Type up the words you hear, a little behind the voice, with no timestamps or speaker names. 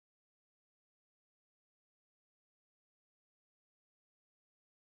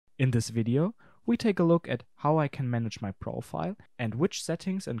In this video, we take a look at how I can manage my profile and which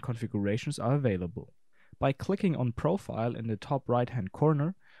settings and configurations are available. By clicking on Profile in the top right-hand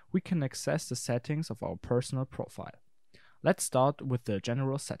corner, we can access the settings of our personal profile. Let's start with the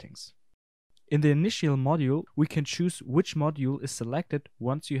general settings. In the initial module, we can choose which module is selected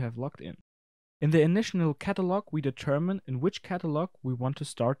once you have logged in. In the initial catalog, we determine in which catalog we want to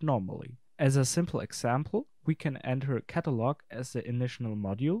start normally. As a simple example, we can enter catalog as the initial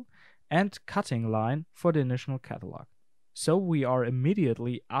module and cutting line for the initial catalog. So we are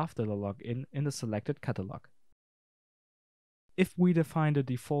immediately after the login in the selected catalog. If we define the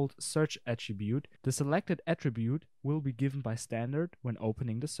default search attribute, the selected attribute will be given by standard when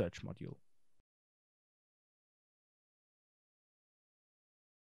opening the search module.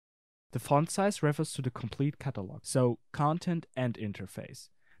 The font size refers to the complete catalog, so content and interface.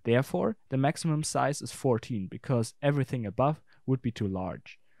 Therefore, the maximum size is 14 because everything above would be too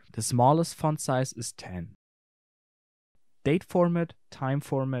large. The smallest font size is 10. Date format, time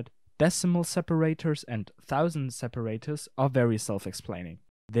format, decimal separators and thousand separators are very self-explaining.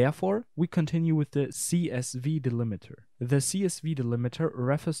 Therefore, we continue with the CSV delimiter. The CSV delimiter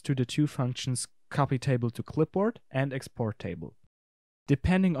refers to the two functions copy table to clipboard and export table.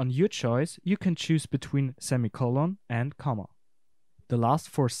 Depending on your choice, you can choose between semicolon and comma. The last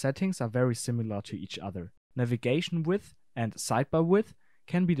four settings are very similar to each other. Navigation width and sidebar width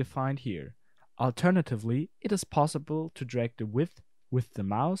can be defined here. Alternatively, it is possible to drag the width with the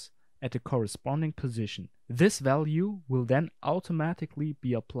mouse at the corresponding position. This value will then automatically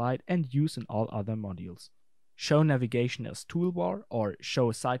be applied and used in all other modules. Show navigation as toolbar or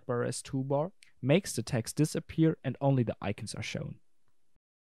show sidebar as toolbar makes the text disappear and only the icons are shown.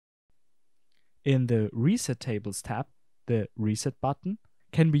 In the Reset Tables tab, the Reset button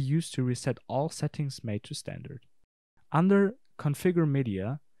can be used to reset all settings made to standard. Under Configure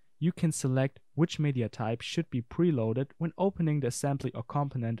Media, you can select which media type should be preloaded when opening the assembly or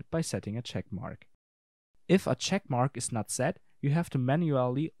component by setting a check mark. If a check mark is not set, you have to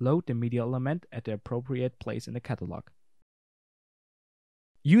manually load the media element at the appropriate place in the catalog.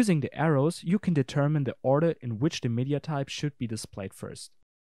 Using the arrows, you can determine the order in which the media type should be displayed first.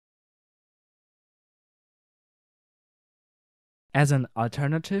 As an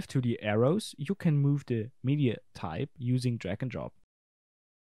alternative to the arrows, you can move the media type using drag and drop.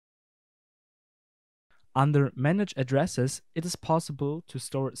 Under Manage Addresses, it is possible to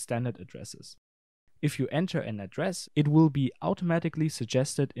store standard addresses. If you enter an address, it will be automatically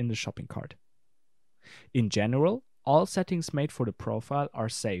suggested in the shopping cart. In general, all settings made for the profile are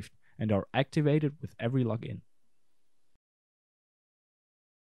saved and are activated with every login.